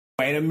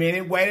Wait a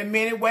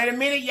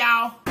minute,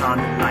 y'all.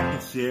 Comment, like,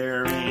 and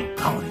share, and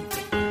comment.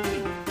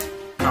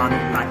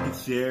 Comment, like, and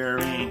share,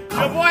 and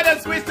Your boy done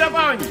switched up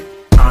on you.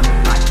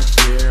 comment, like, and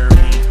share,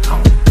 and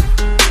comment.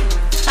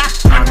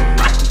 Comment,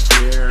 like, and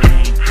share,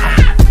 and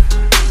comment.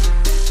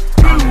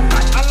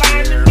 A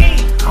lying to me.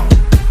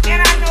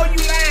 And I know you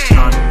lying.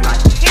 Comment,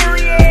 like, and share,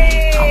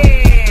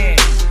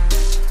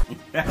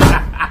 Period.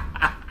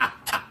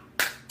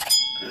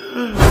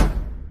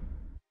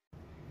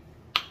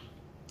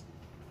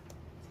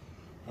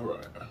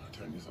 Alright,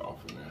 turn this off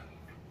in there.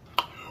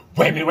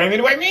 Wait a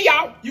minute,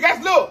 y'all. You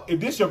guys look. If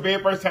this is your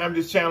very first time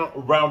to this channel,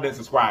 round and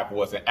subscribe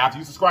for us. And after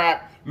you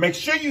subscribe, make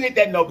sure you hit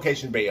that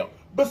notification bell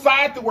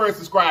beside the word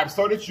subscribe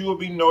so that you will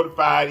be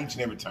notified each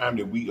and every time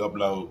that we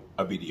upload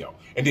a video.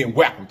 And then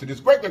welcome to this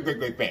great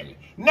family.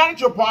 Now that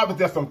you're part of it,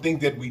 there's some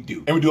things that we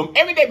do. And we do them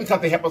every day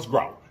because they help us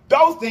grow.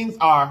 Those things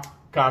are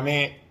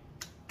comment,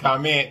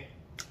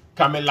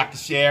 like and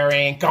share,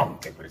 and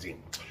comment for the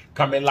team.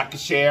 Comment, like and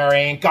share,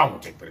 and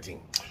comment for the team.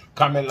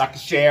 Comment, like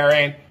and share,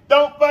 and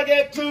don't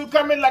forget to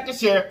comment, like and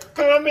share.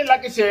 Comment,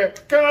 like and share.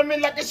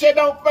 Comment, like and share.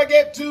 Don't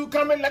forget to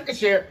comment, like and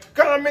share.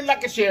 Comment,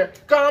 like and share.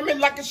 Comment,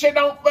 like and share.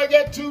 Don't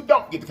forget to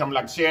comment,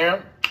 like and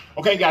share.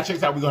 Okay, guys, check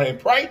this out. We're going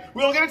to pray.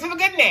 We're going to get into the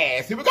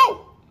goodness. Here we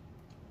go.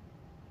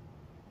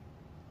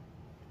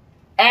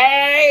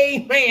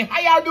 Amen. How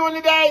y'all doing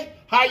today?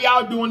 How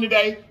y'all doing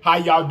today? How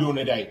y'all doing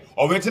today?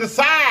 Over to the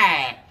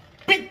side.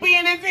 Big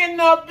Ben is in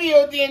the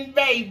building,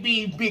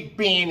 baby. Big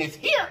Ben is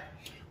here.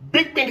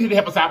 Big Ben here to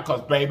help us out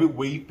because, baby,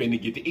 we finna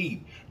get to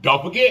eat.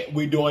 Don't forget,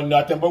 we doing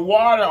nothing but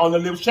water on the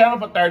LIFELINE channel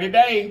for 30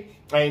 days.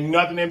 Ain't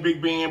nothing in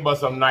Big Ben but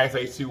some nice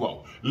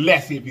H2O.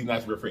 Let's see if he's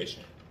nice and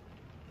refreshing.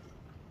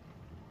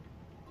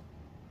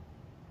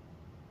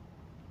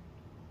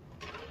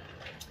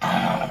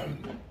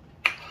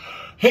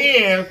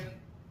 Here's,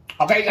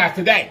 okay, guys,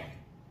 today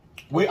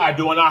we are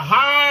doing a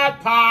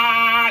hot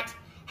pot.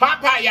 Hot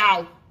pot,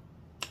 y'all.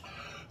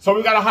 So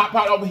we got a hot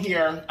pot over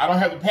here. I don't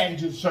have the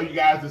packages to show you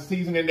guys the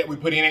seasoning that we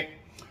put in it.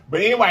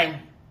 But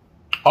anyway,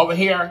 over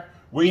here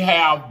we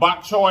have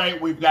bok choy,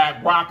 we've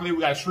got broccoli, we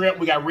got shrimp,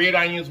 we got red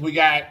onions, we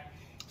got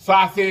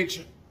sausage,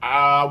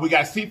 we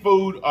got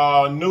seafood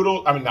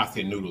noodles. I mean, not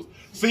saying noodles.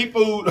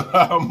 Seafood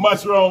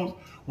mushrooms.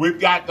 We've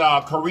got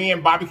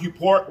Korean barbecue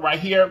pork right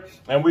here,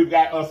 and we've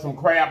got some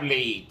crab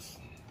legs.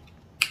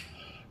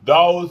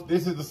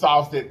 This is the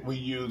sauce that we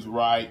use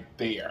right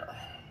there.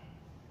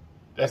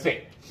 That's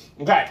it.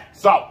 Okay,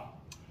 so,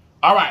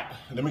 all right,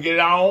 let me get it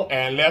on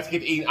and let's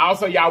get eating.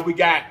 Also, y'all, we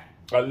got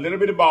a little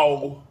bit of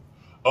bowl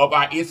of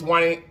our It's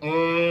One.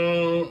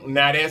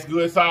 Now that's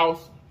good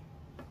sauce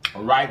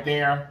right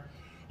there.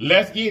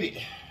 Let's get it.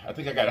 I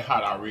think I got it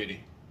hot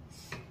already.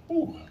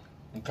 Ooh,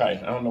 okay,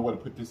 I don't know where to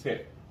put this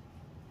at.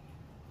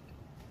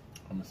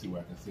 I'm gonna see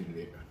where I can sit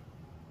it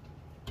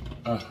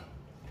at.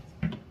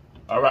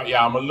 All right,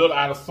 y'all, I'm a little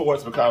out of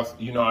sorts because,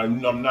 you know,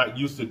 I'm not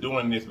used to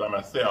doing this by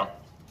myself.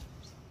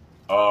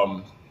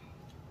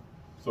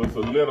 So it's a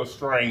little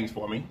strange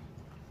for me.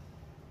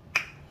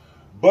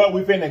 But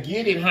we finna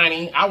get it,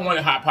 honey. I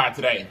wanted hot pot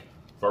today.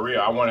 For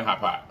real, I wanted hot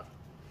pot.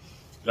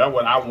 That's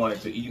what I wanted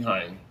to eat,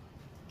 honey.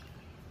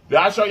 Did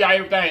I show y'all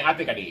everything? I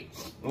think I did.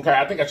 Okay,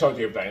 I think I showed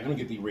you everything. Let me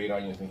get these red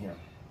onions in here.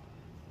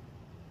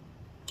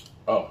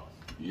 Oh,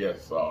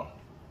 yes. Oh.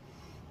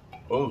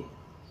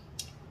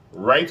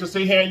 Rachel,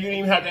 see here, you didn't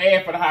even have to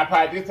add for the hot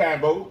pot this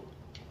time, boo.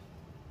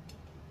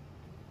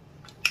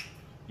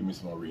 Give me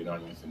some more red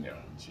onions in there.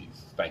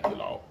 Jeez, thank you,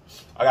 Lord.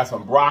 I got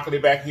some broccoli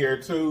back here,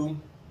 too.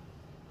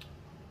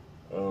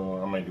 I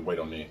might need to wait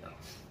on that.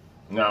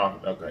 No,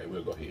 okay,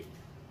 we'll go ahead.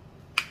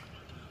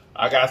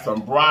 I got some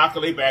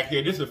broccoli back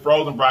here. This is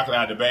frozen broccoli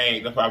out of the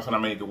bag. That's why I was saying I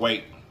may need to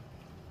wait.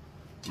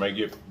 May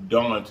get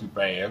done too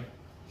fast.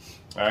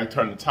 I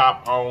turn the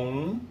top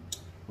on.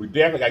 We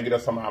definitely got to get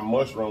us some of our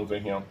mushrooms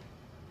in here.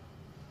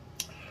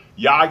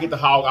 Y'all get to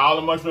hog all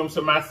the mushrooms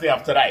to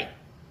myself today.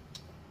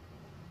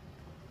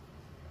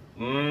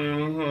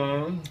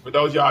 For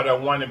those y'all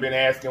that one that been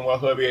asking what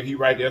hubby is, he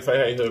right there.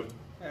 Say hey, hubby.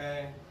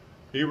 Hey.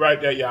 He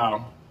right there,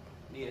 y'all.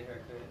 Need a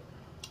haircut.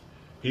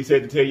 He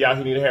said to tell y'all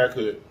he need a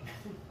haircut.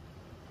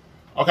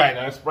 Okay,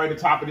 now let's spray the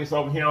top of this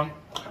over here.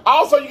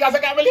 Also, you guys, I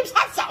got my lips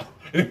hot sauce.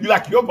 And if you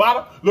like your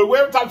bottle, look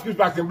wherever top scoops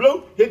box in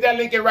blue, hit that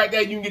link in right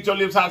there. You can get your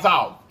lips hot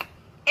sauce.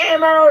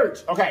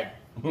 Emerge. Okay.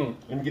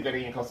 Let me get that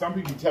in because some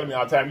people tell me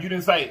all the time, you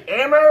didn't say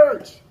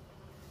emerge.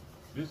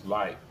 This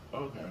light.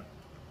 Okay.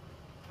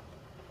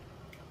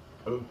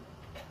 I'm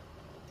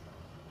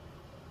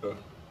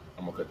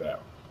gonna cut that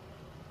out.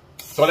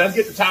 So let's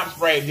get the top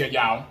sprayed here,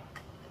 y'all.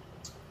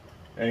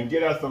 And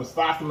get us some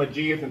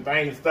sausages and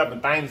things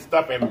and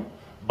stuff and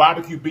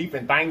barbecue beef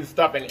and things and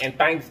stuff and things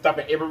and stuff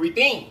and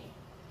everything.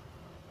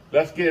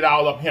 Let's get it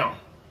all up here.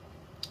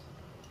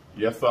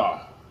 Yes,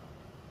 sir.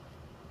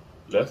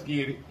 Let's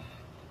get it.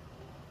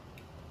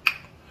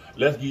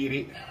 Let's get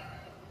it.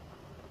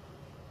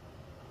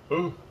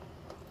 Ooh.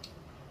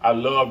 I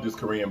love this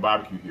Korean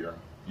barbecue here.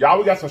 Y'all,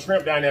 we got some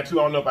shrimp down there too.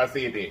 I don't know if I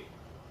said that.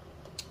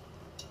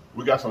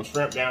 We got some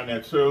shrimp down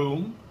there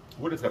too.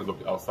 We're just gonna go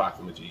oh,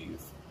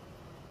 sausages.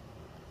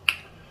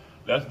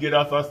 Let's get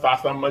us a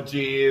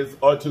sausages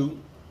or two.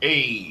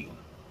 Hey,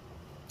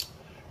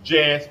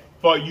 just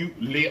for you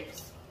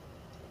lips.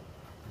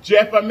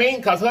 Just for me,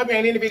 because hubby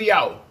ain't in the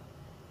video.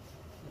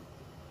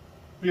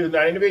 He's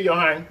not in the video,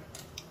 honey.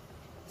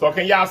 So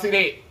can y'all see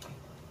that?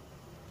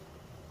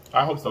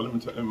 I hope so.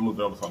 Let me move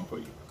over something for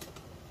you.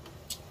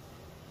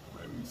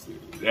 Let me see.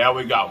 There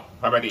we go.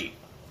 How about that?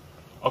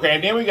 Okay,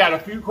 and then we got a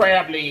few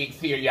crab legs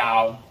here,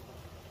 y'all.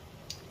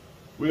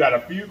 We got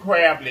a few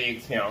crab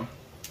legs here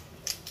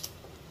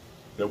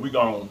that we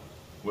gonna,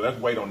 well, let's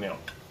wait on them.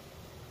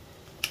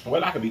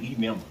 Well, I could be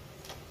eating them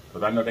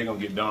because I know they're gonna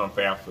get done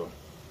faster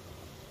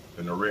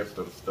than the rest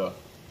of the stuff.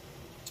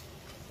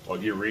 Or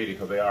get ready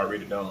because they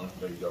already done.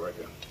 There you go, right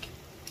there.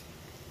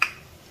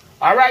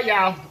 All right,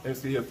 y'all.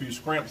 Let's see a few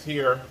scrimps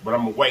here, but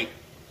I'm gonna wait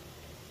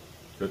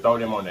to throw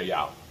them on there,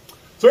 y'all.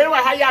 So anyway,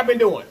 how y'all been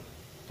doing?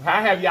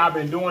 How have y'all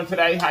been doing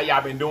today? How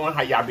y'all been doing?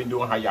 How y'all been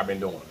doing? How y'all been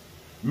doing?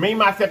 Me,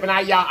 myself,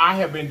 and y'all, I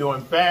have been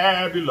doing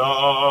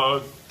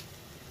fabulous.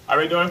 I've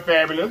been doing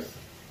fabulous.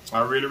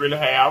 I really, really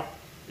have.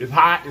 It's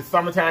hot. It's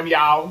summertime,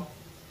 y'all.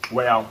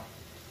 Well,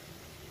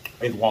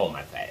 it's warm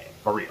outside,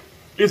 for real.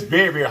 It's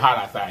very, very hot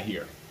outside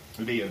here.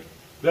 It is.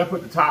 Let's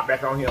put the top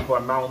back on here for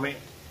a moment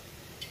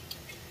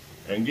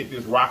and get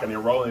this rocking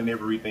and rolling and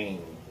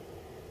everything.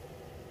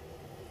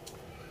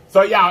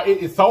 So, y'all, it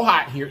is so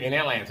hot here in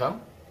Atlanta.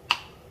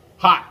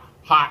 Hot,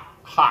 hot,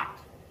 hot.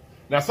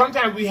 Now,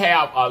 sometimes we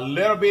have a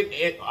little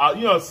bit,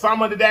 you know,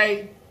 some of the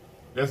day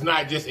that's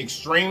not just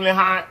extremely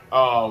hot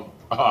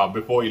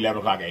before 11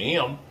 o'clock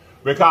a.m.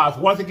 Because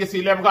once it gets to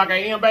 11 o'clock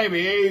a.m.,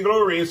 baby, hey,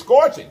 glory, it's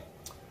scorching.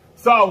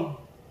 So,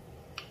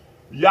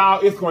 y'all,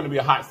 it's going to be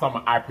a hot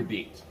summer, I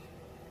predict.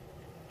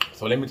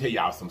 So, let me tell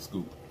y'all some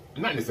scoop.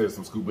 Not necessarily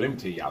some scoop, but let me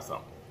tell y'all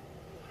something.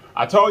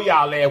 I told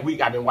y'all last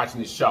week I've been watching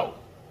this show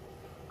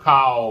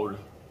called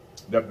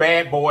The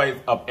Bad Boys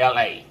of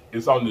L.A.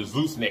 It's on the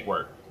Zeus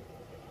Network.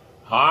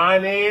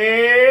 Honey,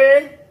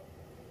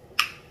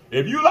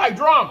 if you like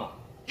drama,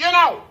 you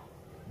know,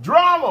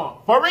 drama,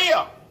 for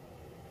real.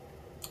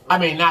 I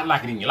mean, not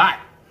like it in your life,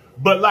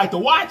 but like to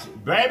watch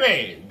it.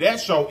 Baby, that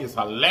show is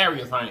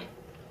hilarious, honey.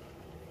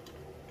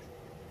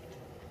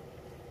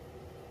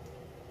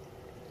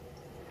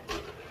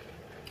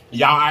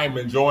 Y'all, I am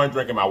enjoying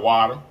drinking my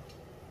water.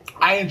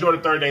 I enjoy the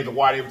 30 days of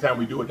water every time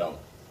we do it, though.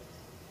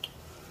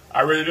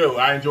 I really do.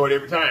 I enjoy it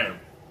every time.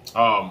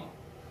 I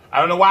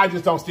don't know why I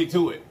just don't stick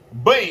to it.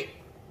 But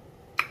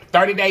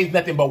 30 days,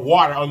 nothing but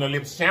water on the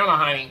LIPS channel,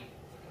 honey.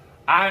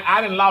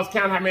 I done lost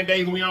count how many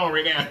days we on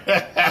right now.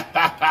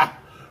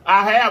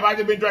 I have. I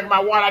just been drinking my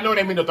water. I know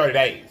that means the 30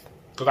 days.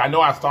 Because I know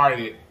I started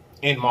it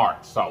in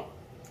March. So,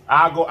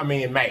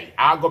 in May.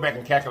 I'll go back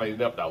and calculate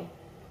it up, though.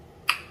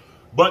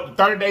 But the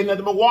 30 days,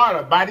 nothing but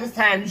water. By this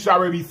time, you should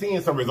already be seeing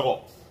some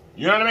results.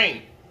 You know what I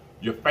mean?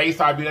 Your face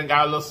already done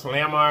got a little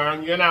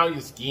slimmer. You know,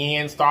 your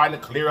skin starting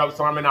to clear up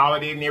some and all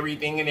of it and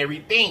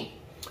everything.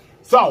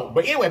 So,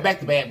 but anyway, back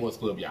to Bad Boys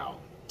Club, y'all.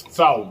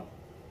 So,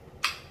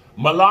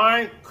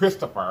 Malone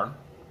Christopher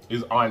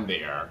is on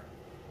there.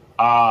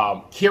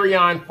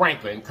 Kerrion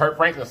Franklin, Kurt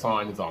Franklin's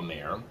son, is on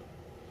there.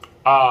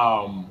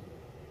 Them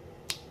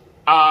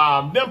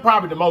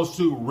probably the most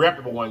two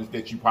reputable ones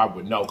that you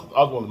probably would know. Because the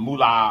other ones,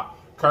 Moolah,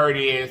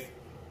 Curtis,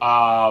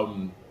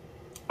 Darrell.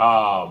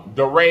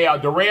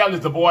 Darrell is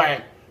the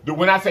boy.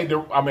 When I say,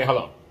 hold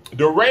on.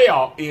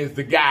 Darrell is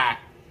the guy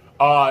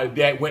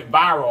that went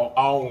viral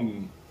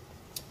on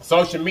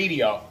social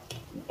media.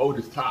 Oh,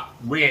 this top.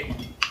 With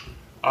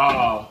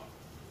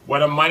where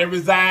the money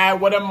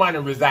reside, where the money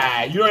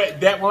reside. You know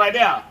that one right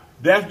there?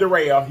 That's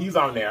Darrell. He's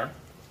on there.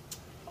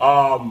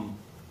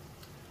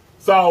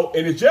 So,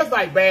 and it's just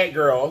like Bad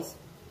Girls.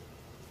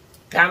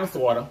 Kind of,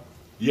 sort of.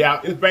 Yeah,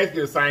 it's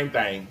basically the same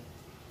thing.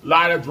 A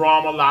lot of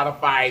drama, a lot of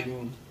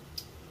fighting.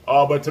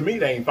 But to me,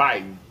 they ain't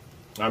fighting.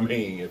 I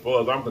mean, as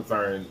far as I'm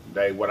concerned,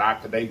 they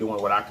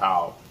doing what I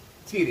call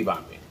titty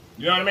bumping.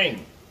 You know what I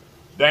mean?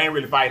 They ain't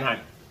really fighting,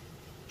 honey.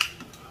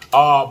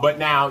 But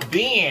now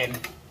then,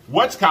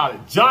 what's called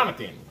it?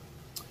 Jonathan,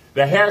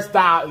 the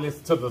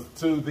hairstylist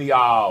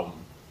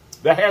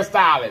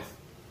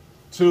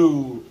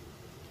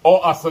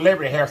or a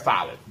celebrity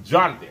hairstylist,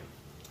 Jonathan.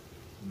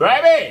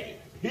 Baby,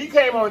 he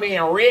came on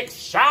there and wrecked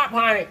shop,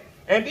 honey.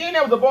 And then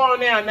there was a boy on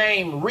there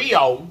named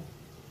Rio,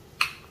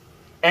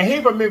 and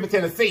he from Memphis,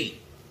 Tennessee.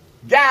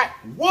 Got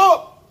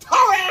whooped, tore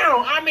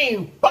down. I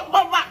mean,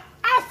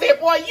 I said,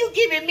 boy, you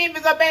giving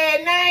Memphis a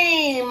bad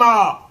name.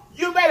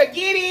 You better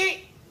get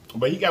it.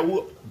 But he got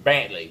whooped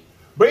badly.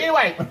 But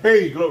anyway,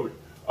 hey, glory.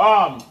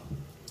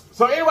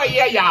 So anyway,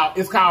 yeah, y'all,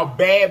 it's called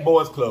Bad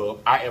Boys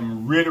Club. I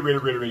am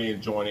really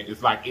enjoying it.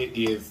 It's like, it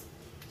is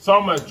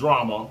so much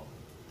drama.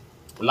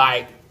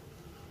 Like,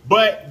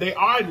 but they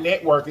are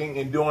networking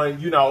and doing,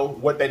 you know,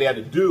 what they there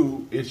to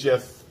do. It's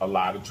just a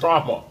lot of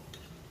drama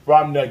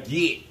from the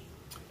get.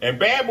 And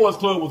Bad Boys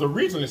Club was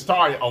originally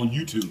started on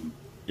YouTube.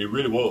 It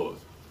really was.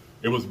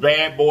 It was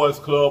Bad Boys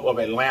Club of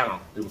Atlanta.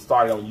 It was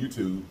started on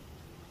YouTube.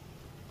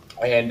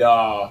 And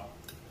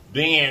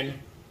then,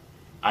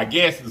 I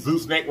guess the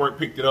Zeus Network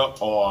picked it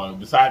up or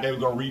decided they were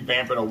going to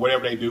revamp it or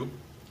whatever they do.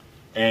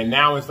 And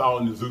now it's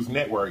on the Zeus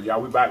Network.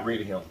 Y'all, we about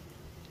ready him.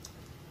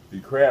 The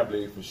crab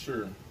legs for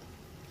sure.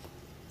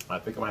 I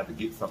think I'm gonna have to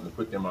get something to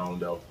put them on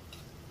though.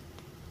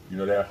 You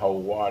know, that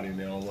whole water in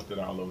there, I don't want that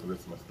all over the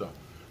rest of my stuff.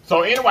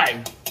 So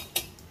anyway,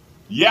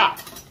 yeah,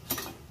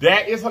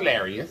 that is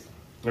hilarious.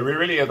 It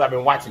really is. I've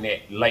been watching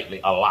that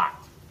lately a lot.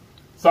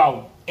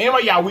 So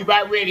anyway, y'all, we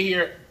about ready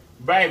here.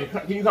 Baby,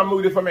 can you come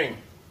move this for me?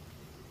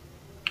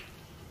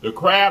 The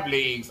crab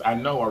legs, I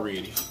know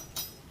already.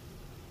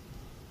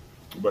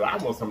 But I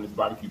want some of this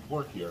barbecue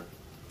pork here.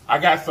 I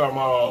got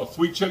some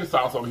sweet chili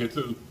sauce over here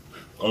too.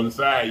 On the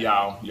side,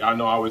 y'all. Y'all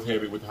know I always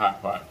have it with the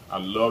hot pot. I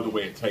love the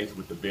way it tastes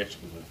with the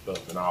vegetables and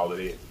stuff and all of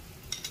that.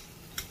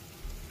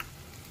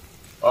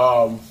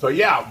 So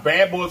yeah,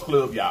 Bad Boys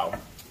Club, y'all.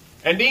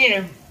 And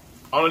then,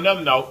 on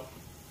another note,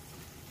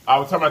 I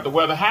was talking about the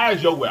weather. How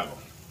is your weather?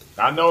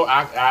 I know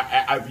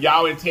if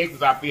y'all in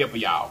Texas, I feel for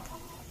y'all.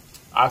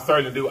 I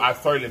certainly do. I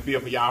certainly feel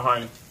for y'all,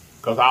 honey.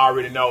 Because I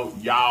already know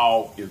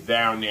y'all is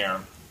down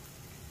there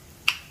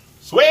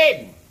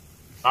sweating.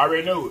 I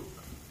already knew it.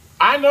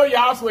 I know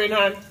y'all sweating,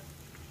 honey.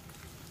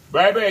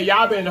 Baby,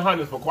 y'all been in the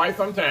hundreds for quite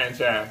some time,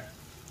 child.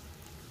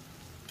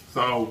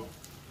 So,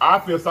 I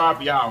feel sorry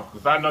for y'all,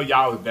 because I know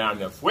y'all is down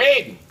there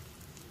sweating.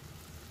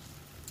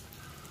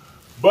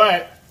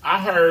 But,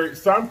 I heard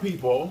some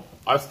people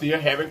are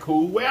still having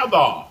cool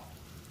weather.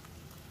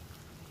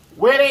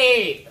 Where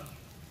they at?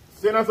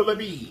 Send us a little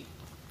bit.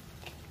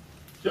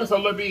 Just a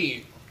little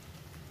bit.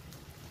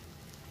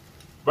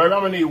 Baby,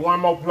 I'm going to need one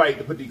more plate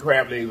to put these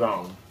crab legs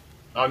on.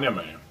 Oh, never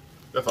mind.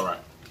 That's all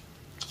right.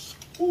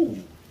 Ooh.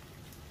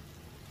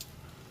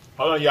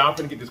 Hold on, y'all. I'm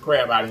finna get this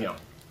crab out of him.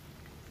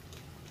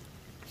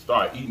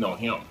 Start eating on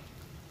him.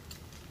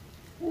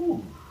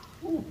 Ooh.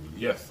 Ooh.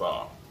 Yes,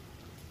 sir.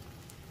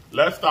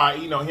 Let's start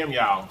eating on him,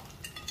 y'all.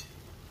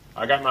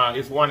 I got my,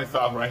 it's one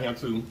sauce right here,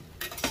 too.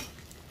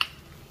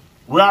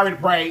 We already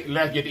prayed.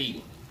 Let's get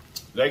eating.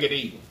 Let's get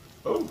eating.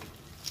 Ooh.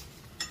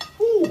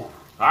 Ooh. All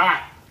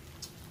right.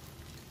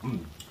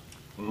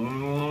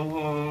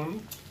 Mm-hmm.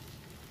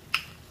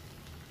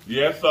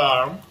 Yes,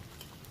 sir.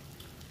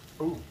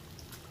 Ooh.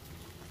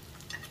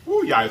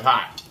 Ooh, y'all, it's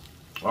hot.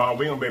 Oh,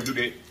 we ain't gonna be able to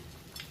do that.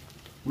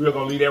 We're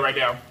gonna leave that right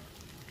there.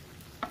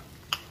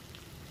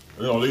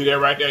 We're gonna leave that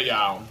right there,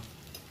 y'all.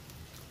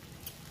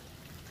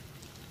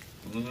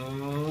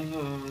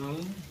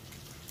 Mm-hmm.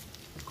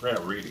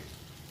 Crab ready.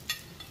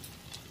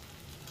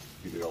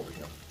 Get it over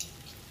here.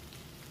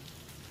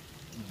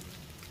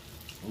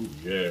 Ooh,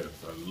 yes.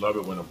 I love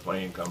it when a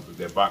plane comes with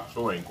that box.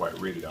 Sure ain't quite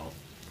ready though.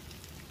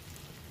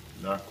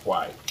 Not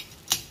quite.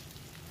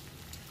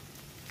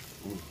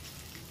 Ooh.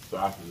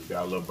 Sausages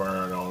got a little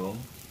burn on them.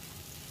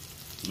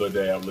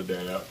 Little dab, little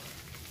dab.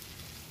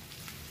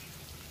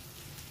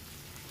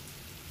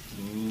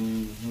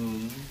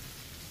 Mm-hmm.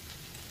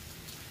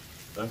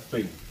 Let's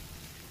see.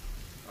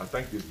 I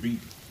think this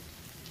beef.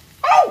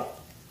 Oh!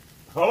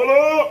 Hold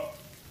up!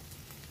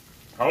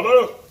 Hold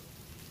up!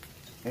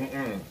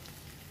 Mm-mm.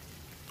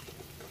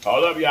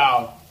 Hold up,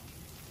 y'all.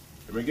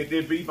 Let me get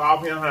this beef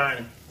off here,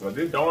 honey. Because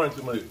this doing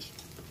too much.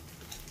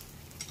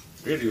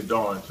 It is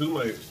doing too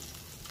much.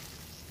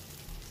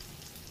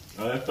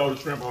 Now let's throw the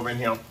shrimp over in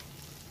here.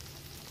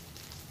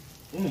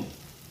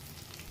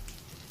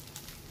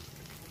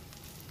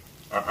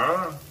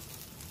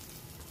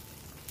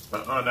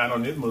 Not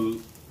on this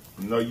move.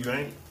 No, you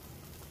ain't.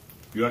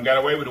 You done got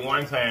away with it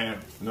one time.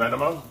 Not no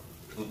more.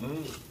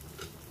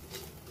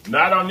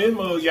 Not on this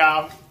move,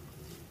 y'all.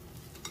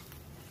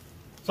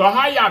 So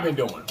how y'all been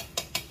doing?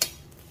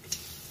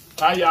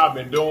 How y'all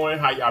been doing?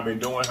 How y'all been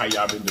doing? How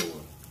y'all been doing?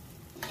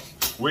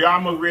 We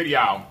almost ready,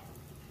 y'all.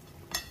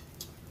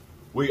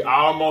 We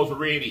almost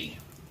ready.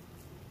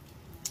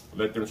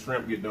 Let them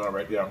shrimp get done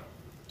right there.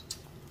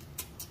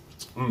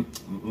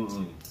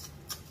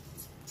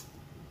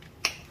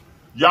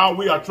 Y'all,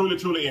 we are truly,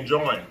 truly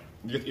enjoying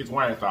this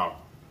wine sauce.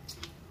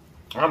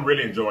 I'm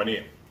really enjoying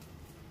it.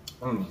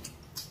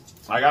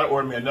 I gotta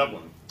order me another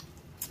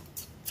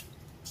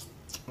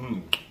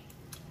one.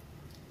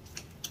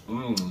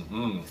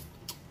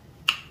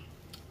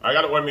 I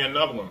gotta order me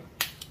another one.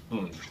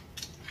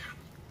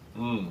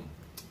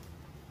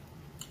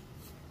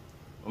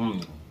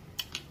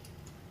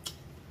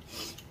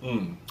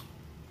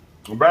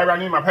 Baby, I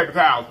need my paper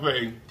towels,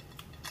 please.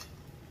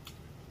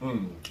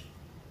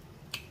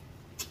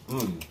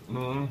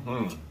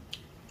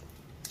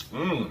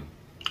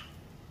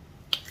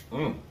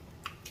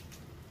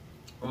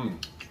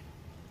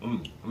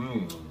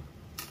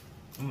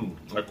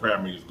 That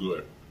crab meat is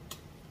good.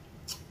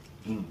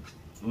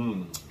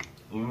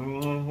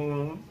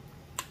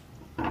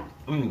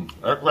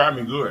 That crab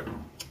meat good.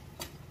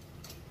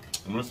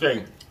 I'm gonna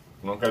say,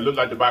 okay, look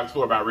like the box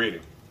store about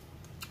ready.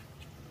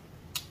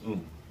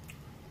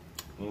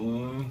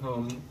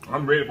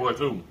 I'm ready for it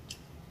too.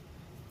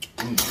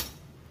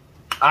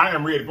 I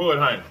am ready for it,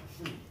 honey.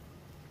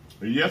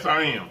 Yes,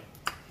 I am.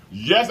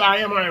 Yes, I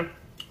am, honey.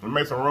 Let me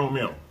make some room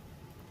here.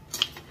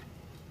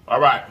 All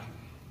right.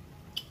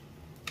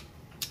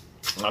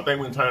 I think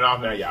we can turn it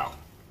off now, y'all.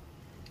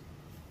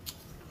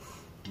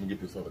 Let me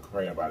get this other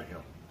crab out of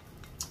here.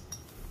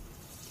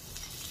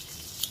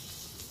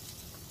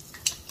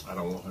 I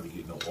don't want her to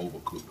get no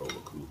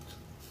overcooked.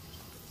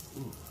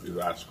 Ooh, is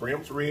our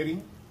scrimps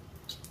ready?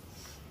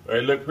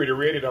 They look pretty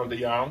ready, don't they,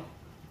 y'all?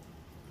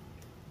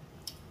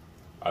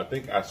 I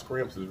think our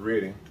scrimps is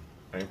ready.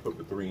 I ain't put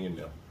the 3 in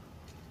there.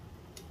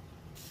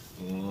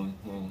 Ooh.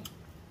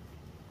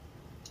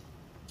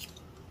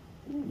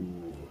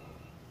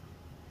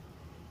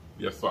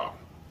 Yes, sir.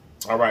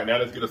 All right, now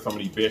let's get us some of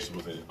these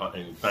vegetables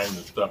and things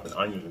and stuff, and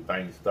onions and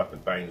things and stuff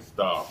and things and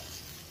stuff.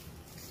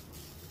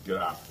 Get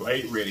our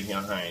plate ready here,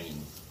 honey.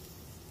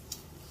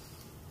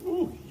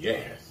 Ooh,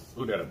 yes.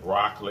 Ooh, that a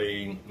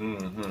broccoli.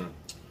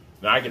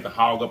 Now I get to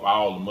hog up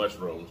all the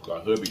mushrooms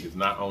because hubby is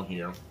not on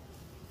here.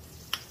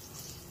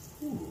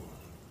 Ooh.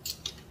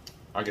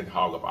 I get to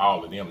hog up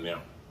all of them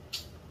now.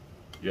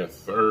 Yes,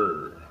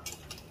 sir.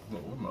 Oh,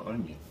 where's my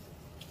onion?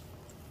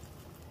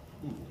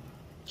 Ooh.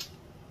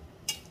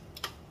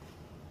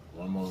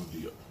 One more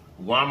dip.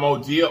 One more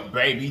dip,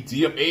 baby.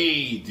 Dip.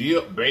 Hey,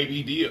 dip,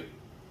 baby, dip.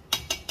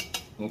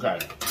 Okay.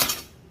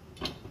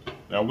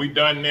 Now we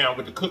done now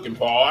with the cooking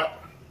part.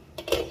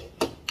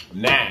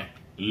 Now,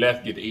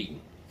 let's get to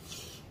eating.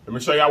 Let me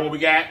show y'all what we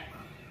got.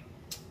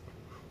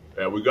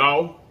 There we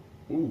go.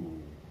 Ooh.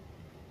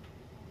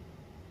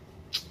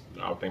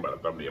 I was thinking about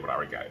a thumbnail, but I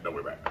already got it. Don't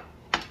worry about it.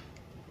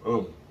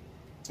 Oh.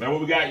 Now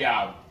what we got,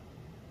 y'all?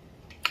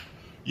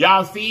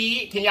 Y'all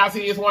see it? Can y'all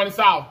see this one and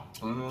sauce?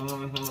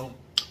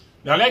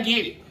 Now let's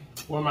get it.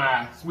 Where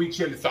my sweet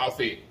chili sauce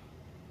at?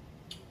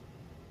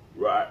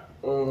 Right.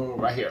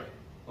 Right here.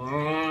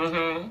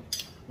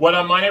 Where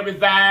the money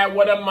reside?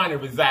 Where the money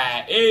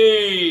reside?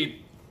 Hey.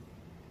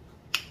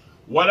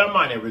 Where the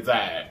money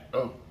reside?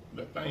 Oh,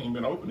 that thing ain't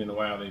been open in a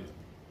while either.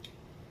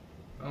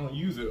 I don't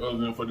use it other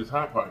than for this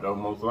hot pot though,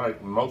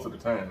 most of the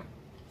time.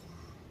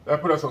 I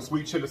put up some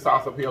sweet chili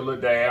sauce up here, a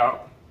little dab.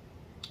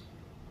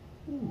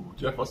 Ooh,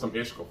 just for some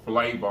extra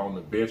flavor on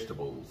the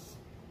vegetables.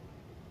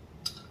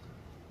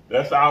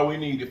 That's all we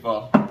need it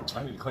for.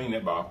 I need to clean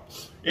that ball.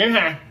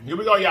 Anyhow, here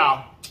we go,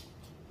 y'all.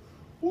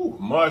 Ooh,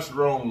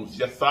 mushrooms,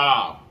 yes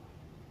sir.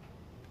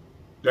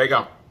 There you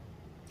go.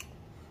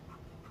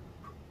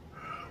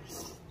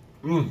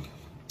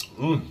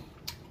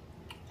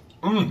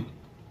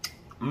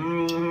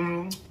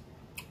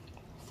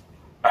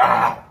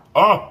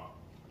 Oh,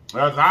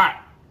 that's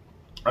hot.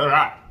 That's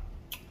hot.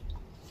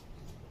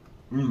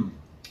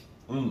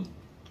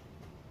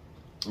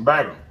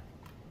 Baby.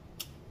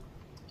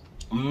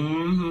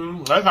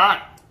 That's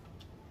hot.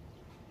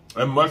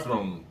 And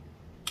mushroom.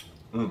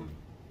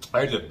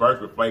 They just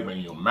burst with flavor in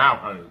your mouth,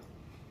 honey.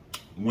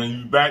 When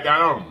you back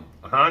down,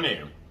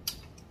 honey.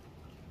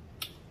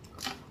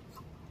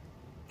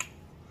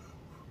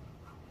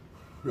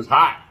 It's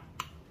hot.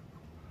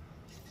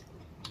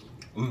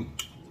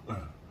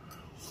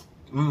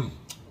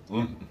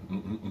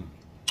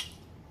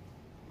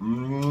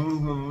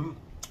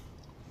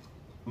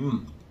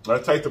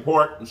 Let's taste the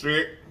pork and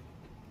shit.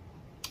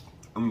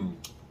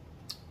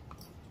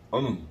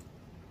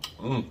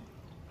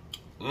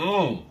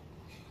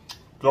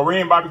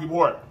 Korean barbecue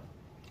pork.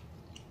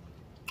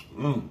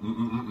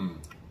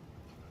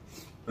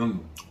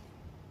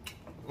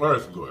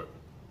 That's good.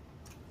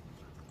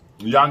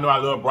 Y'all know I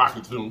love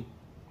broccoli too.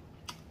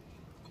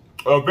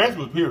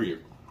 Vegetables,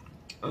 period.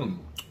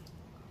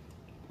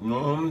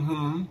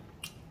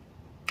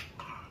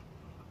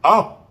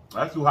 Oh,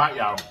 that's too hot,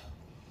 y'all.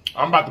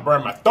 I'm about to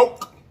burn my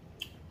throat.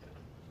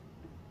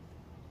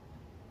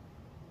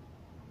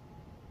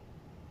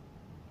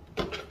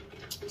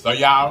 So,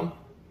 y'all,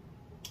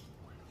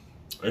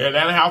 the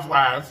Atlanta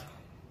Housewives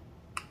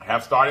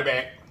have started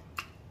back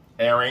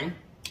airing.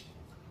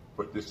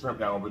 Put this shrimp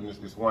down over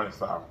this one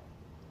side.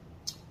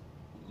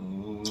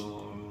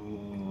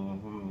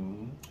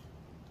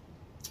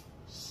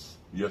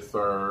 Yes,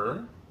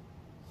 sir.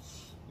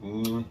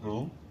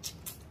 Ooh.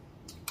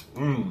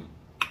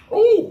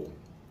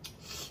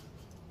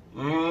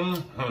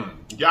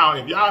 Y'all,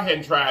 if y'all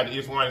hadn't tried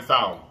this one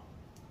sauce,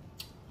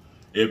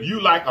 if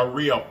you like a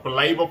real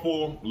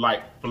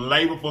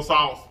flavorful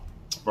sauce,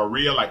 for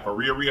real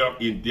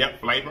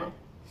in-depth flavor,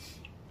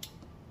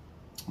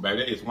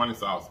 baby, this one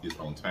sauce is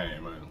on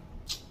time, man.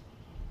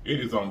 It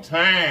is on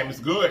time. It's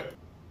good.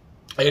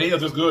 It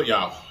is. It's good,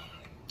 y'all.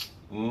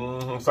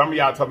 Some of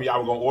y'all told me y'all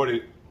were gonna order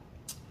it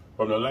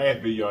from the last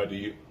video I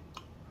did.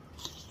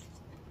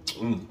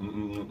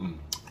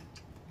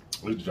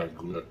 It's just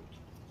good.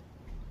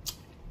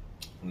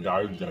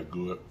 Y'all, it's just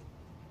good.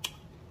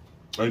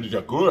 It's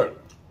just good.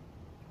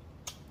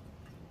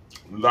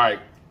 Like,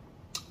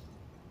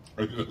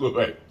 it's just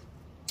good.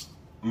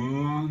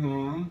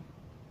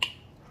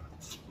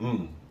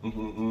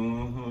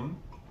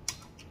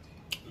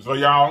 So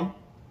y'all,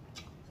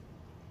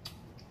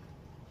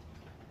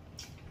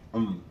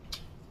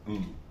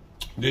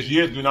 this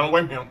year's getting on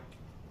away from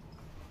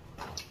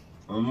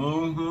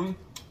him.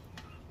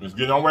 It's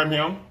getting on away from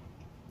him.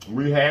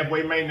 We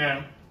halfway made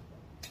now.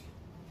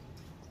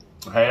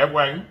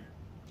 Halfway.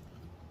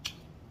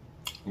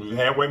 We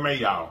halfway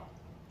made, y'all.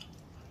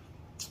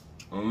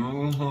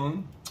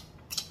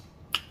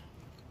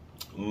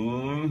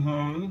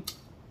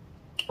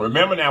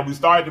 Remember now, we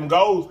started them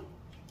goals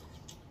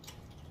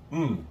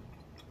Y'all,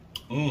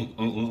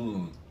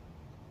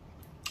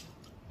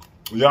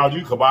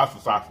 you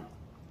kielbasa sausage.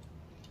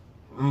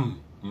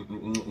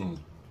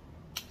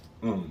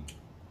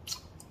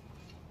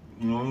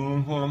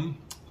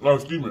 Oh,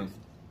 excuse me.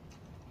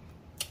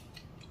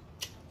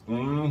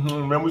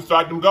 When we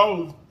start them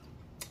goals,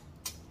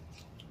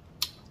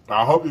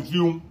 I hope that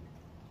you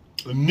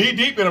knee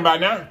deep in them by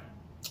now.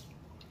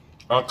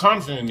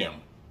 Constant in them.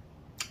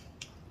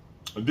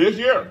 This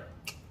year.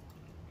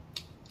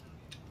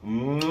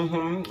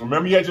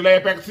 Remember you had your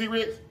last pack of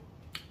cigarettes?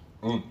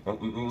 Now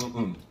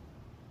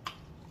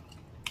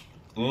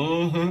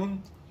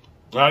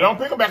don't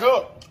pick them back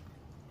up.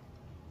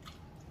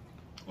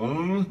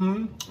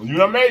 You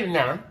done made it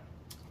now.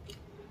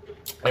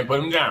 And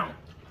put them down.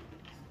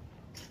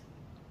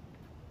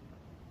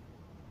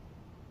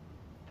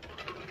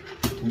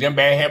 Them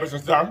bad habits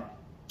and stuff.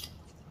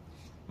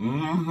 We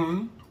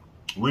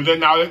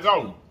letting all that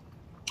go.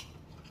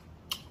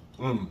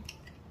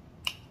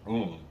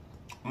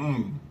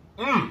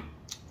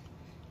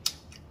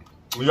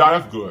 Yeah,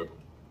 that's good.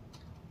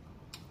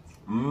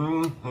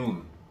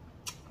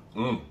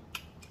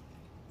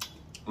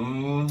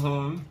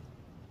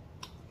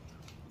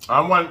 I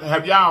want to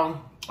have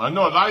y'all, I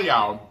know a lot of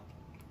y'all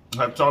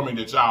have told me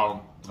that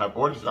y'all have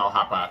ordered y'all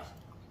Hotpots.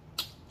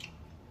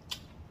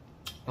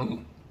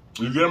 You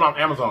get them off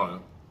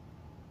Amazon.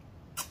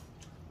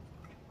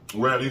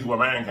 Where at least where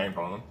mine came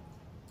from.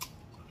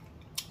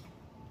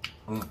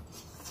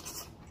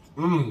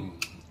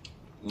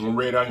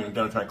 Red onion,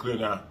 trying to clear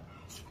down.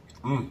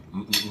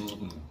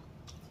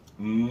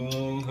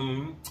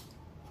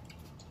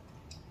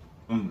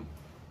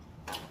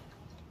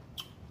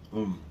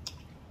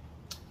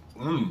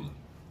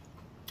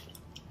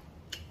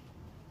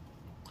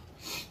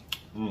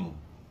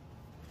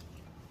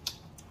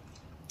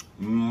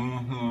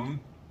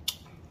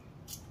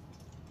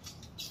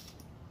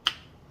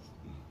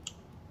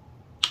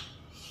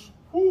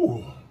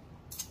 Ooh.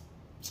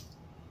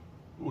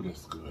 Ooh,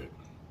 that's good.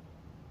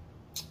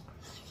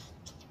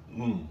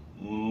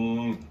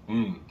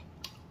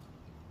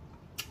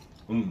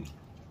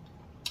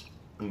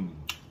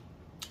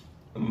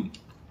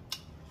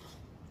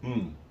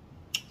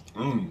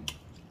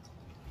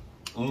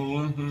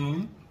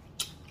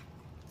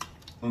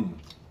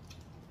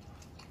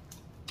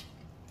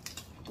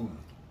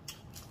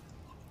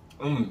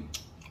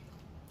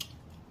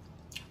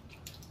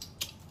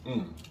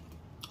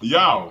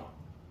 Y'all,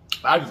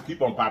 I just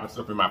keep on popping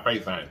stuff in my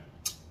face, honey.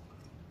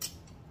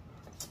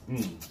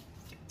 And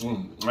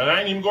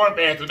I ain't even going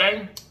fast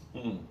today.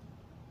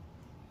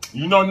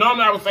 You know,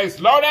 normally I would say,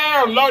 slow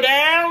down, low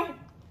down.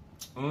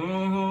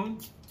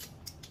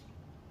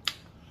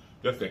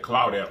 Just that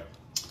cloud out.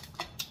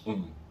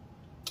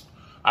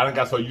 I done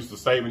got so used to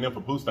saving them for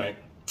poo stank.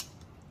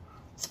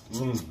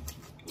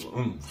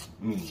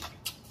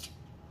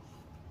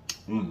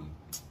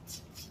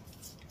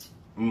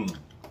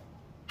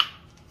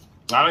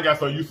 I done got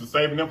so used to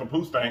saving them for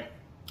poo stank.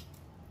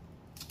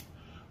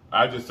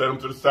 I just set them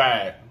to the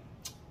side.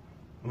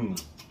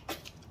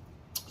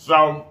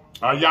 So,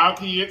 y'all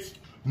kids,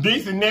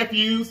 nieces and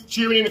nephews,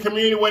 cheering in the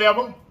community,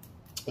 whatever.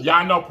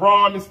 Y'all know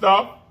prom and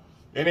stuff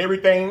and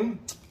everything.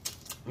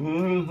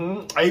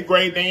 8th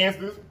grade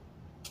dances.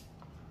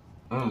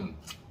 All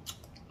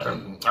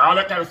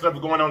that kind of stuff is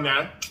going on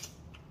now.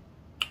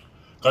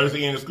 Because it's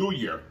the end of school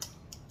year.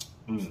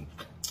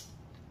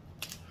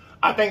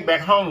 I think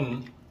back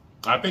home,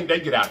 I think they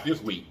get out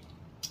this week.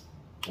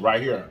 Right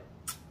here.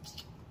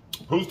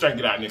 Who's trying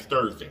to get out next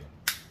Thursday?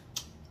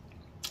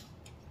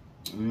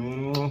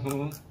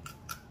 And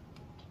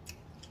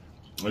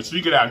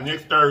she get out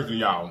next Thursday,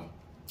 y'all.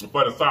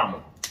 For the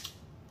summer.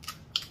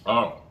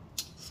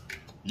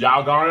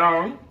 Y'all going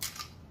on?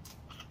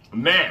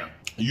 Now,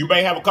 you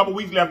may have a couple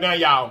weeks left now,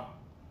 y'all.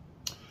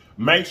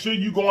 Make sure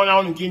you going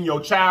on and getting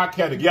your child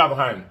care together,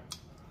 honey.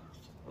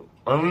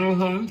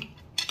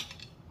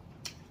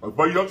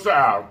 For your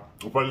child,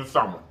 for the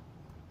summer.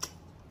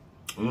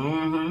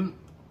 Don't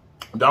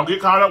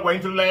get caught up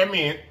waiting till the last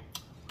minute.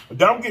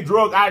 Don't get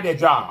drugged out of that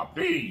job.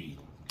 Please.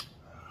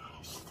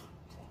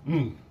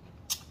 From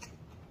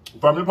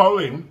the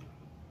police.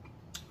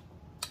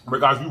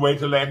 Because you wait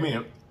till the last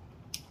minute.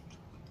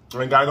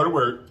 You ain't gotta go to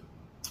work.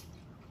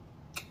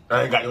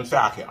 I ain't got no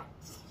child care.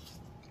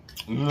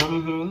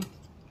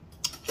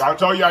 I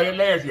told y'all that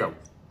last year.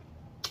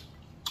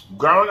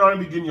 Go on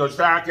and be getting your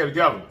child care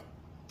together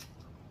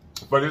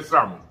for this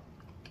summer.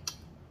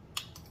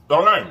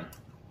 Alright.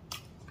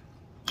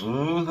 You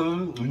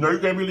know you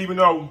can't be leaving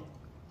no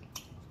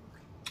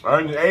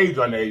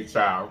underage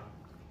child.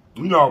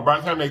 You know, by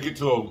the time they get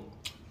to,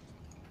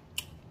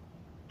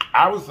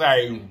 I would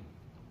say,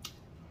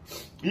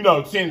 you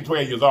know, 10 to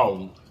 12 years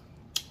old.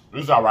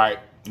 It's alright,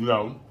 you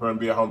know, for them to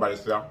be at home by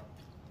themselves.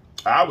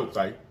 I would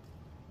say.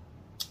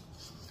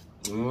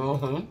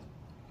 A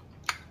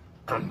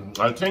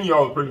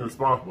 10-year-old is pretty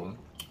responsible.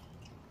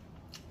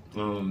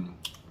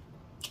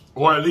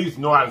 Or at least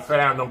know how to sit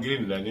down and don't get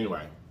into that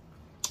anyway.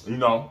 You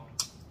know.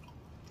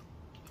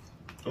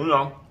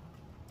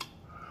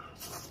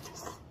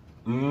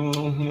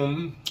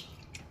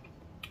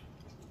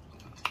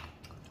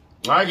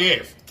 I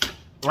guess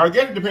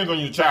it depends on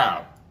your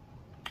child.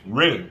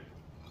 Really.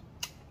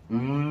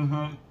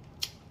 I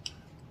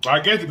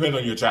guess it depends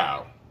on your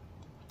child.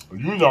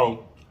 You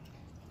know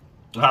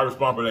how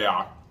responsible they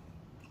are.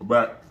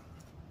 But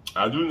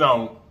I do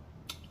know,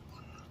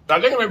 I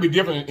think it may be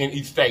different in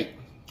each state.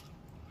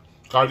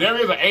 Because there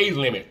is an age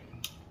limit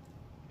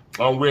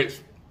on which,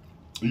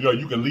 you know,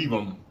 you can leave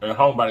them at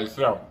home by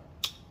themselves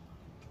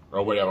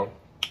or whatever.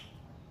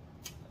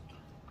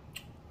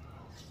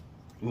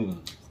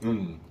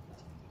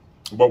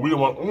 But we don't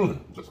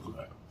want, that's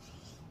good.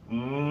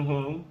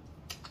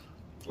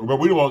 But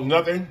we don't want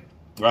nothing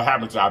that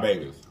happens to our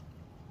babies.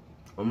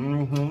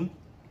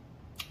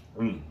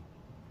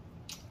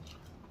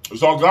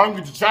 So go and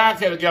get your child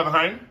care together,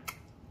 honey.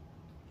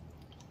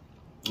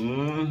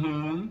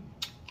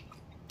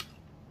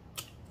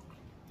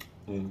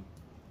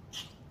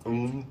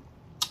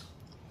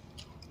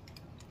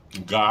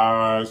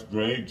 God's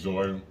great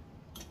joy.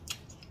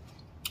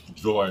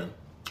 Joy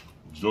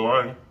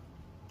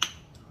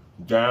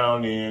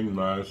down in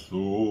my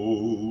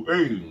soul.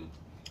 Hey.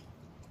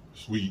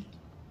 Sweet,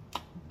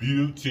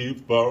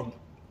 beautiful,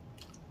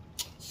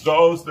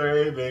 soul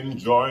saving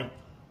joy.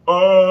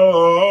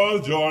 Oh,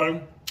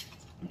 joy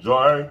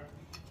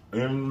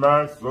in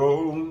my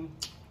soul.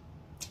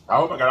 I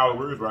hope I got all the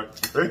words right.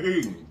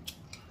 Hey,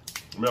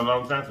 it's been a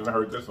long time since I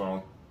heard this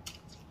song.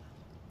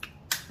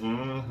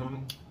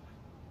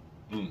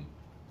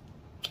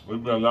 It's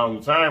been a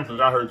long time since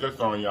I heard this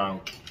song,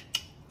 y'all.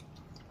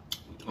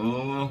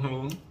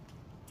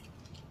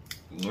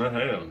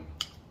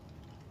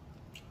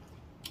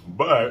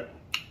 But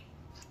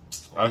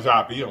that's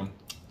how I feel.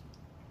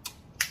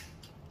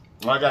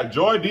 I got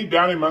joy deep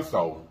down in my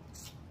soul.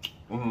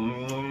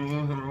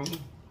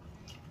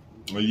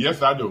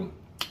 Yes, I do.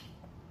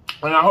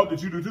 And I hope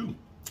that you do too.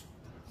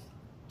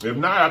 If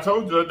not, I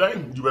told you the other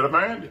day, you better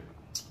find it.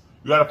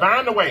 You gotta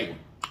find a way.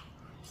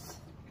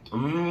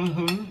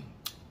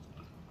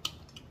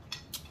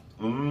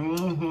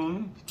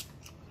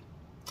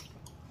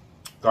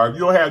 So if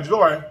you don't have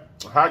joy,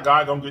 how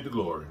God gonna get the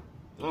glory?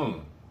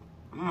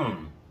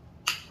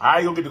 How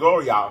you gonna get the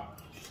glory, y'all?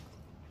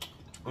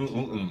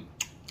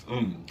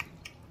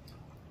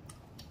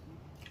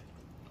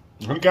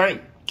 You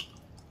can't.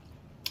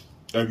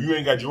 If you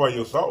ain't got joy in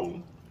your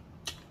soul.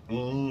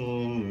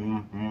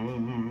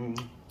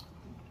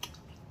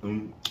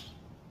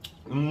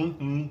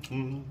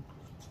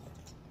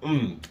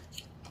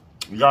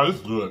 Y'all, this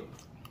is good.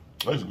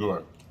 This is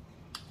good.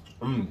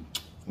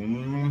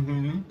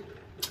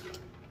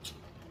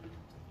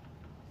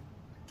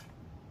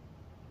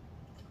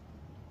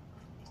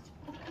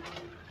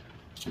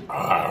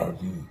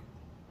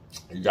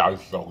 Y'all,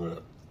 it's so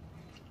good.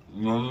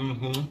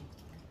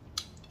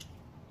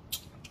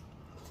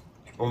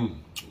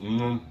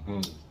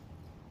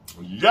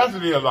 Yes,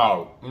 it is,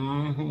 Lord.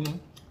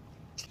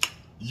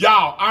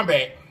 Y'all, I'm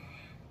back.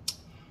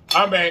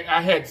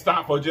 I had to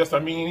stop for just a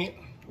minute.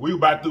 We were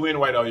about through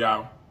anyway, though,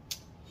 y'all.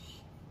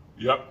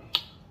 Yep.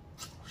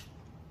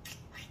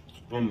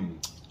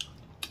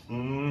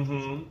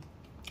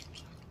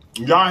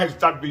 Y'all had to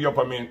stop the video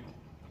for a minute.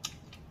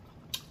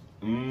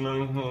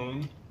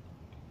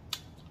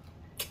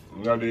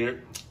 I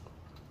did.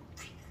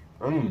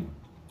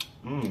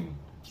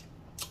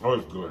 Oh,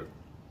 it's good.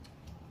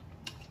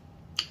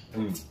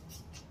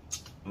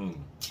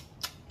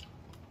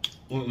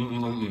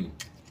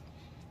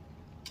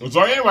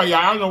 So anyway, y'all,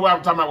 I don't know what I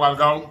was talking about a while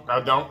ago.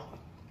 I don't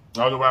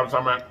know what I was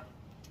talking about.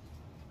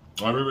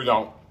 I really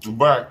don't.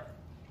 But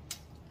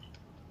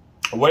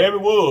whatever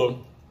it was.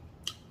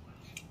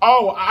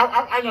 Oh,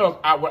 I know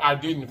what I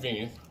didn't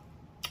finish.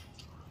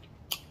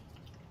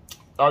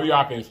 Oh, yeah,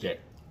 I finished that.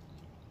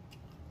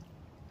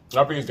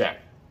 I finished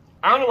that.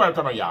 I don't know what I'm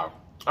talking about, y'all.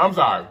 I'm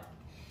sorry.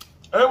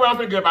 Anyway, I'm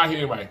finna get out here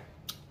anyway.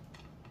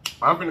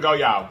 I'm finna go,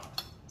 y'all.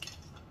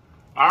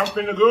 I'm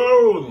finna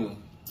go.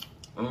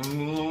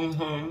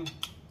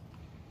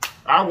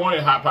 I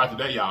wanted hot pot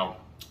today, y'all.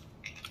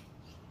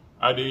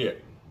 I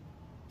did.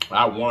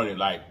 I wanted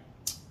like.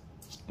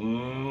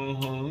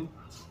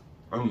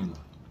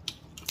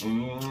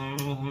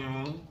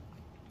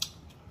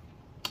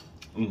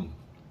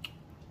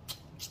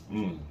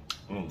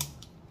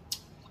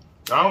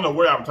 I don't know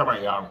where I'm talking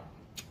about, y'all.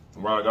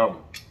 Where I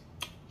go.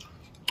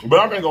 But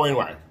I'm gonna go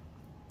anyway.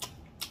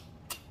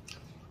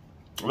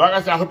 Like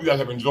I said, I hope you guys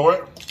have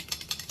enjoyed.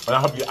 And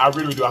I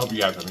really do, I hope you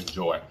guys have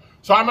enjoyed.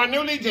 So I'm a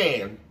new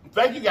legend.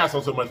 Thank you guys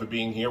so much for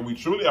being here. We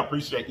truly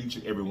appreciate each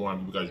and every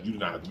one because you do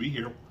not have to be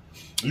here.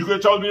 You could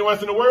have told me anywhere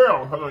else in the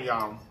world. Hold on,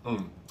 y'all.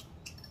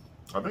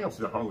 I think I'm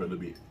still hungry a little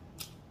bit.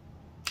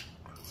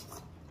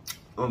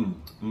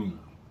 I'm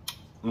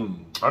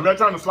not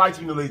trying to slice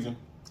you, New Legion.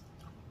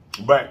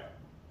 But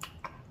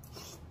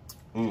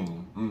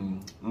hold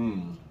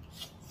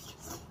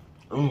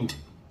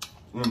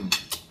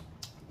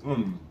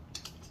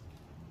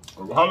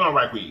on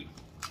right quick.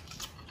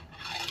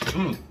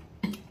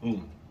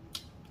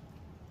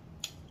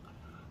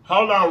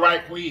 Hold on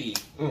right quick.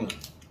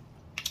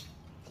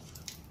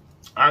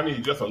 I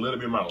need just a little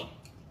bit more.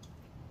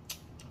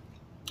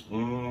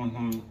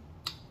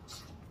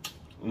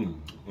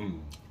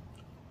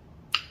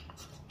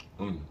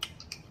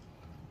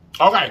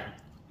 Okay,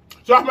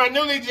 so for my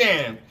newly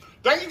jam,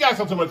 thank you guys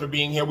so much for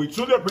being here. We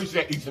truly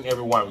appreciate each and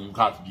every one of you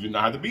because you did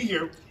not have to be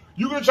here.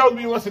 You could have chosen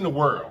to be with us in the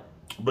world,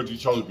 but you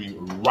chose to be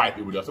right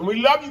here with us, and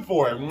we love you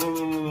for it.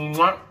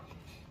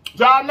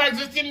 So I'm not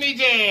just in the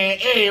jam.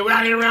 Hey,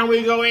 round and around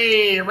we go.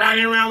 Hey, round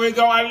and around we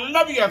go. I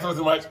love you guys so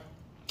much,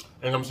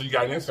 and I'm gonna see you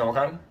guys next time.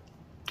 Okay,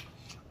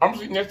 I'm gonna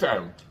see you next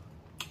time.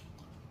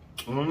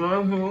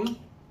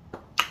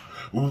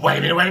 Wait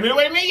a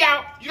minute,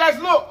 y'all. You guys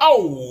look.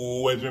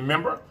 Always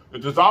remember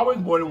that there's always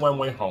more than one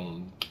way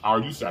home. All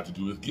you just have to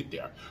do is get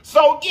there.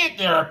 So get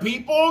there,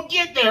 people.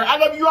 Get there. I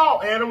love you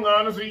all. And I'm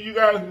going to see you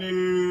guys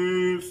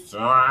next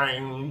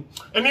time.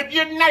 And if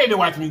you're not to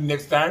watch me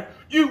next time,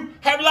 you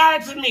have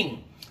lied to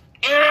me.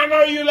 And I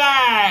know you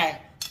lied.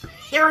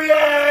 Period.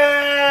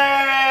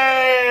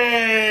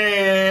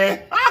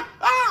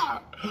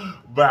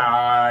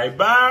 Bye-bye.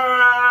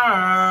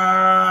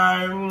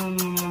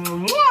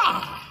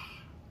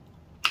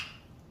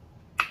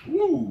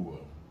 Woo.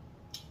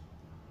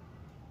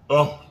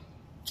 Oh.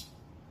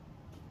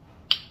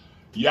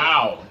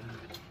 Y'all.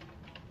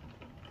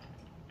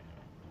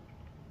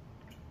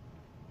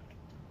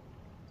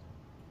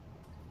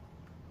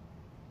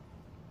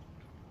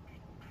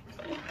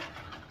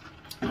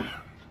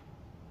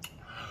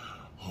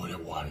 Oh,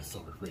 that water is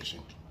so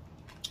refreshing.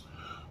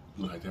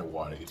 Look like that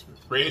water is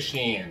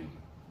refreshing.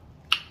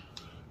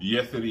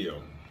 Yes, it is.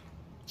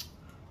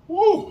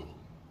 Woo.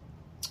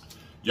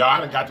 Y'all, I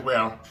done got to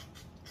where,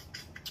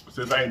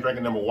 since I ain't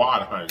drinking no more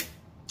water, honey,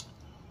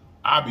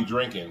 I'll be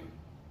drinking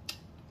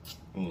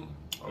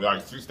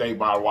like 6 to 8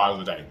 bottled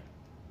waters a day.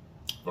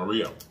 For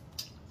real.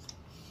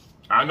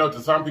 I know to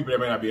some people that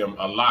may not be a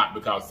lot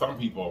because some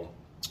people,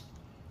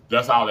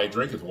 that's all they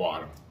drink is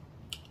water.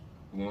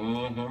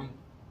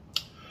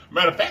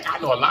 Matter of fact, I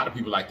know a lot of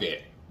people like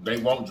that. They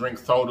won't drink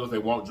sodas, they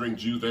won't drink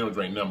juice, they don't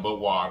drink nothing but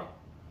water.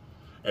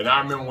 And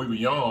I remember when we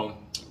were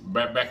young,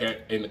 back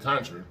in the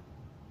country,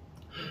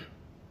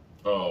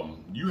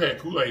 you had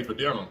Kool-Aid for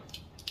dinner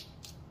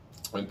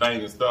and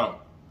things and stuff,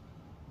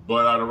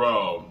 but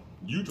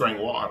you drank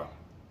water.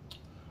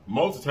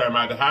 Most of the time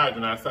I had to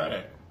hydrant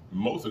outside.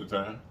 Most of the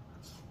time.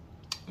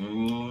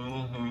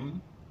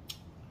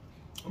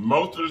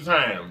 Most of the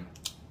time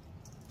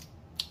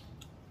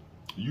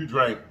you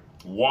drank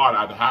water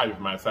out the hydrant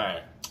from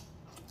outside.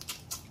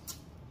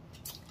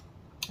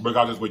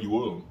 Because that's what you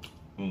would.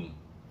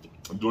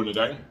 During the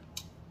day.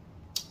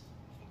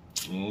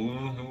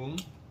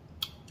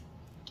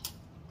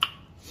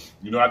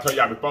 You know, I told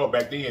y'all before,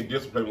 back then,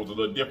 discipline was a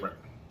little different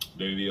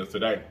than it is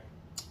today.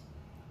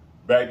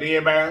 Back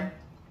then, man,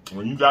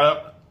 when you got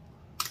up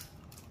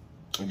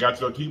and got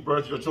your teeth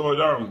brushed, your chores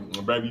on,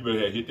 baby, you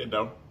better have hit that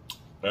though.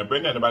 And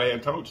bet that nobody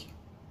had told you.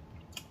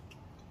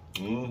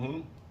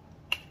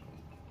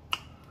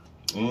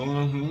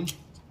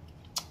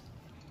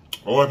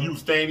 Or if you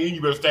stayed in,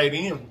 you better stay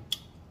in.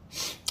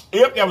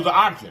 If there was an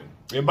option.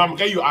 If mama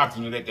gave you an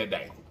option to that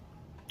day.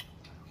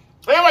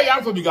 Anyway, y'all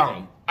supposed to be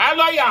gone. I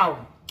love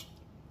y'all.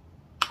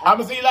 I'm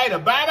gonna see you later.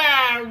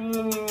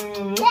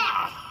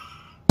 Bye-bye.